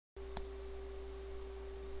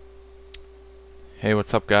Hey,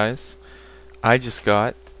 what's up, guys? I just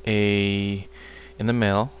got in the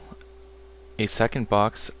mail a second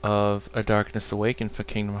box of A Darkness Awakened for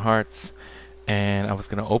Kingdom Hearts, and I was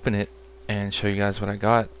gonna open it and show you guys what I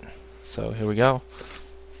got. So here we go.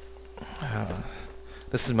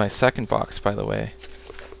 This is my second box, by the way.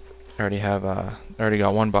 I already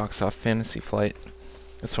got one box off Fantasy Flight.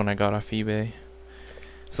 This one I got off eBay.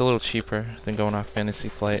 It's a little cheaper than going off Fantasy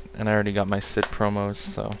Flight, and I already got my Sid promos,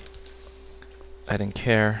 so I didn't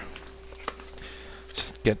care.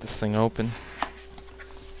 Just get this thing open.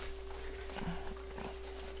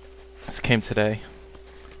 This came today,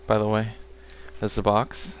 by the way. There's the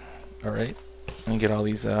box. Alright. Let me get all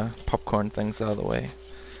these popcorn things out of the way.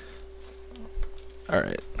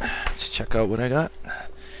 Alright. Let's check out what I got.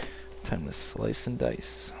 Time to slice and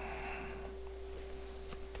dice.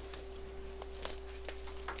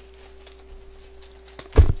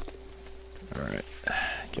 Alright.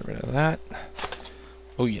 Get rid of that.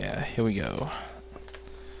 Oh yeah, here we go.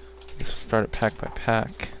 I guess we'll start it pack by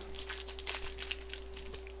pack.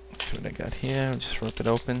 Let's see what I got here. Just rip it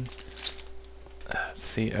open. Let's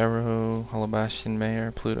see, Arrow, Hollow Bastion,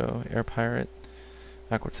 Mayor, Pluto, Air Pirate,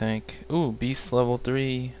 Aqua Tank. Ooh, Beast Level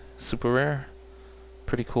 3, super rare.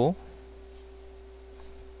 Pretty cool.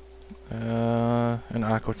 An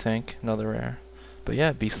Aqua Tank, another rare. But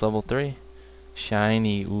yeah, Beast Level 3.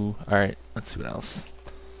 Shiny, ooh. Alright, let's see what else.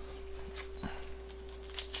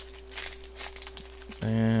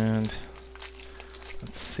 And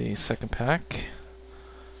let's see, second pack.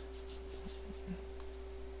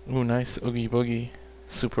 Ooh, nice Oogie Boogie,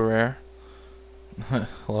 super rare.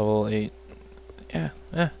 Level 8. Yeah,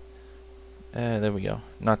 there we go.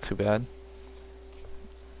 Not too bad.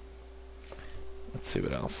 Let's see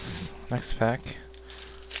what else. Next pack.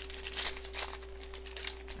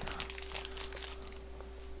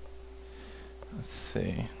 Let's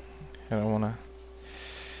see. I don't wanna.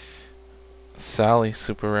 Sally,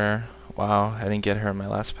 super rare. Wow, I didn't get her in my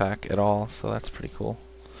last pack at all, so that's pretty cool.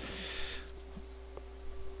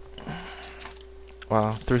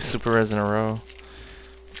 Wow, 3 super rares in a row.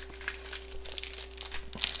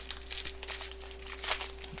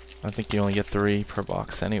 I think you only get 3 per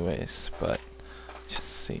box anyways, but let's just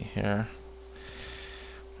see here.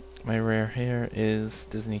 My rare here is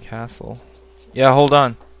Disney Castle. Yeah, hold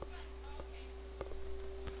on.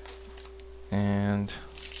 And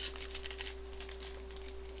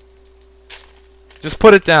just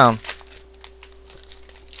put it down.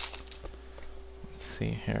 Let's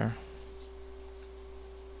see here.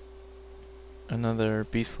 Another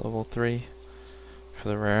Beast Level 3 for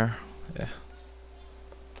the rare. Yeah.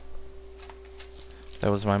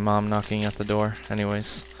 That was my mom knocking at the door.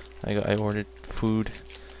 Anyways, I ordered food.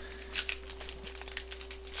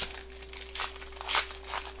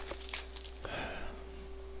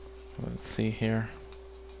 Let's see here.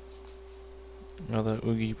 Another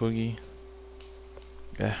Oogie Boogie.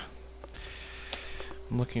 Yeah.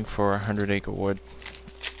 I'm looking for 100 Acre Wood,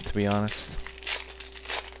 to be honest.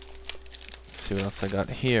 Let's see what else I got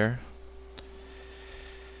here.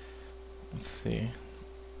 Let's see.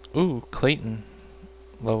 Ooh, Clayton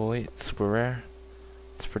Level 8, super rare.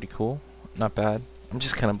 It's pretty cool. Not bad. I'm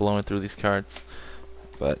just kind of blowing through these cards.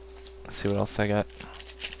 But let's see what else I got.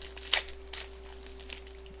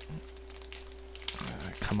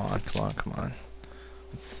 Come on.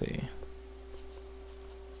 Let's see.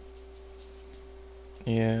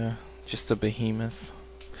 Yeah, just a behemoth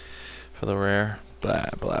for the rare. Blah,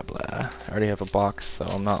 blah, blah. I already have a box, so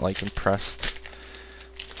I'm not, like, impressed.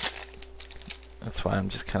 That's why I'm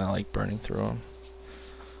just kind of, like, burning through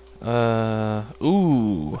them.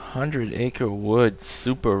 Ooh, 100 Acre Wood,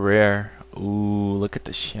 super rare. Ooh, look at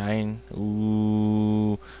the shine.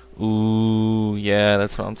 Ooh, yeah,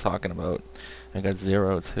 that's what I'm talking about. I got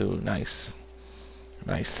 0 too. Nice.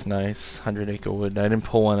 100 Acre Wood. I didn't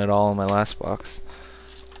pull one at all in my last box.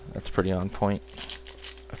 That's pretty on point.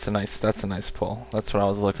 That's a nice pull. That's what I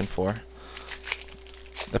was looking for.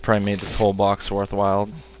 That probably made this whole box worthwhile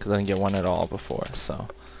because I didn't get one at all before, so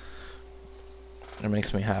it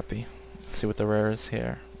makes me happy. Let's see what the rare is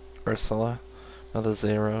here. Ursula, another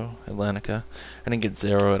 0. Atlantica. I didn't get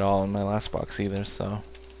 0 at all in my last box either, so.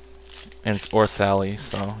 Or Sally,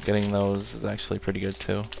 so getting those is actually pretty good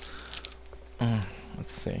too.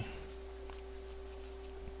 Let's see.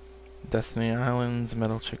 Destiny Islands,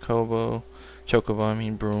 Metal Chocobo,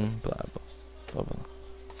 Broom, blah blah blah.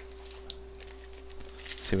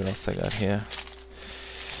 Let's see what else I got here.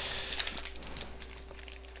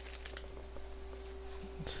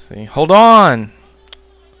 Let's see. Hold on!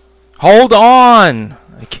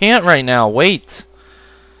 I can't right now, wait!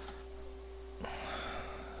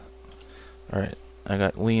 Alright, I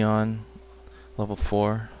got Leon, Level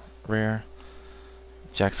 4, rare.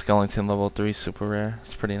 Jack Skellington Level 3, super rare.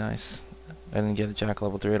 It's pretty nice. I didn't get a Jack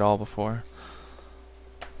Level 3 at all before.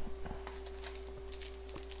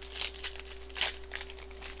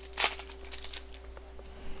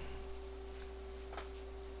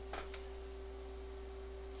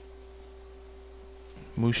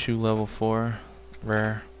 Mushu Level 4,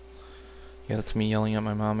 rare. Yeah, that's me yelling at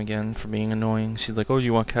my mom again for being annoying. She's like, oh,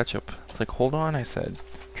 you want ketchup? It's like, hold on, I said.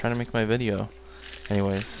 I'm trying to make my video.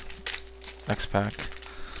 Anyways, next pack.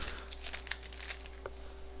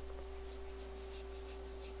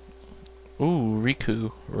 Ooh,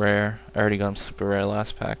 Riku, rare. I already got him super rare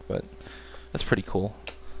last pack, but that's pretty cool.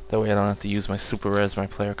 That way I don't have to use my super rare as my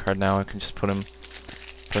player card now. I can just put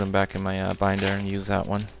him back in my binder and use that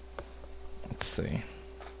one. Let's see.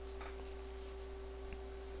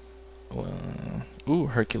 Ooh,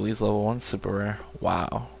 Hercules Level 1 super rare.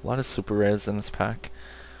 Wow, a lot of super rares in this pack.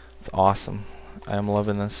 It's awesome. I am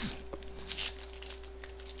loving this.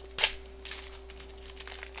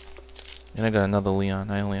 And I got another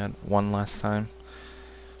Leon. I only had one last time.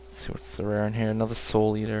 Let's see what's the rare in here. Another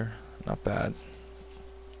Soul Eater. Not bad.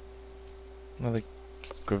 Another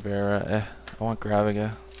Gravera. I want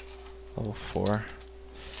Graviga. Level 4.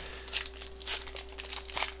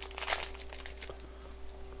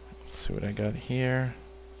 See what I got here.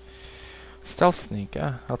 Stealth Sneak,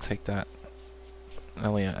 I'll take that. I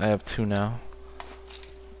have 2 now.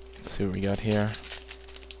 Let's see what we got here.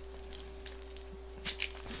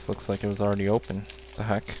 This looks like it was already open. The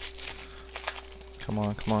heck? Come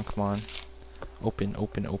on, come on, come on. Open,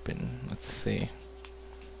 open, open. Let's see.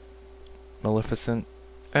 Maleficent.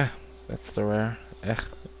 That's the rare. Who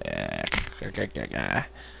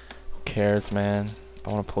cares, man?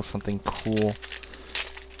 I want to pull something cool.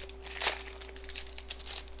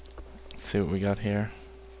 See what we got here.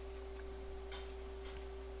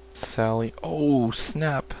 Sally. Oh,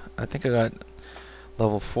 snap. I think I got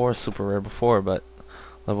level 4 super rare before, but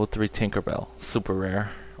level 3 Tinkerbell. Super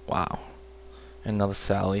rare. Wow. Another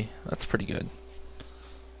Sally. That's pretty good.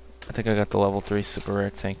 I think I got the level 3 super rare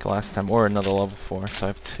tank last time, or another level 4, so I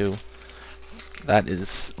have 2. That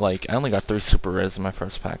is, like, I only got 3 super rares in my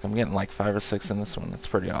first pack. I'm getting like 5 or 6 in this one. That's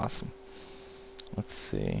pretty awesome. Let's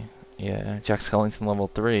see. Yeah, Jack Skellington level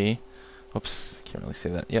 3. Oops, can't really say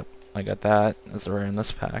that. Yep, I got that as a rare in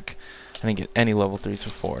this pack. I didn't get any level 3s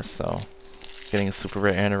before, so getting a super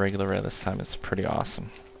rare and a regular rare this time is pretty awesome.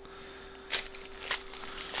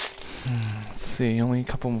 Let's see, only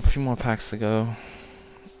a few more packs to go.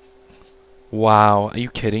 Wow, are you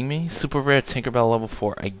kidding me? Super rare Tinkerbell level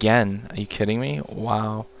 4 again. Are you kidding me?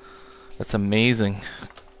 Wow, that's amazing.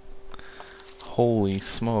 Holy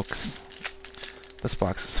smokes. This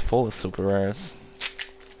box is full of super rares.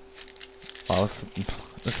 Wow, this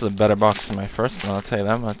is a better box than my first one, I'll tell you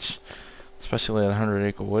that much. Especially at 100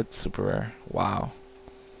 Acre Wood, super rare. Wow.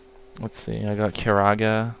 Let's see, I got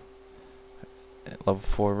Kiraga, level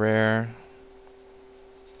 4 rare.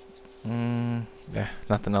 Yeah,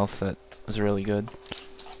 nothing else that was really good.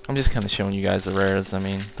 I'm just kind of showing you guys the rares. I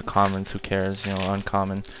mean, the commons, who cares, you know,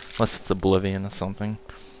 uncommon. Unless it's Oblivion or something.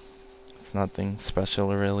 It's nothing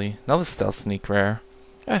special, really. Another Stealth Sneak rare.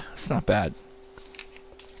 It's not bad.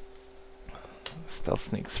 Stealth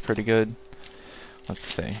Sneak's pretty good. Let's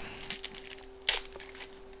see.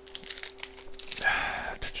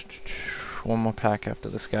 One more pack after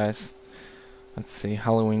this, guys. Let's see.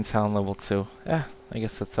 Halloween Town level 2. I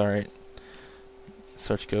guess that's alright.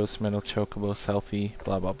 Search Ghost, Metal Chocobo, Selfie,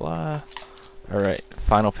 blah blah blah. Alright,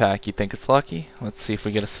 final pack. You think it's lucky? Let's see if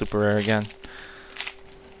we get a super rare again.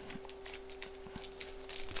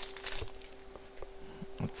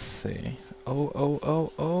 Let's see.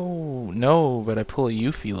 Oh, no, but I pull a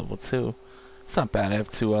Yuffie level 2. It's not bad. I have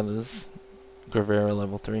 2 others. Gravera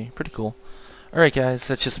level 3. Pretty cool. Alright, guys,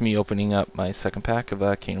 that's just me opening up my second pack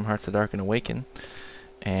of Kingdom Hearts The Dark and Awaken.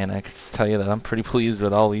 And I can tell you that I'm pretty pleased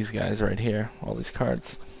with all these guys right here. All these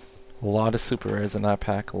cards. A lot of super rares in that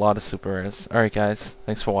pack. A lot of super rares. Alright, guys,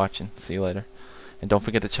 thanks for watching. See you later. And don't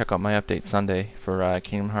forget to check out my update Sunday for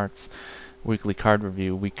Kingdom Hearts weekly card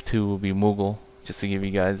review. Week 2 will be Moogle. Just to give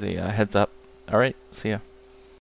you guys a heads up. Alright, see ya.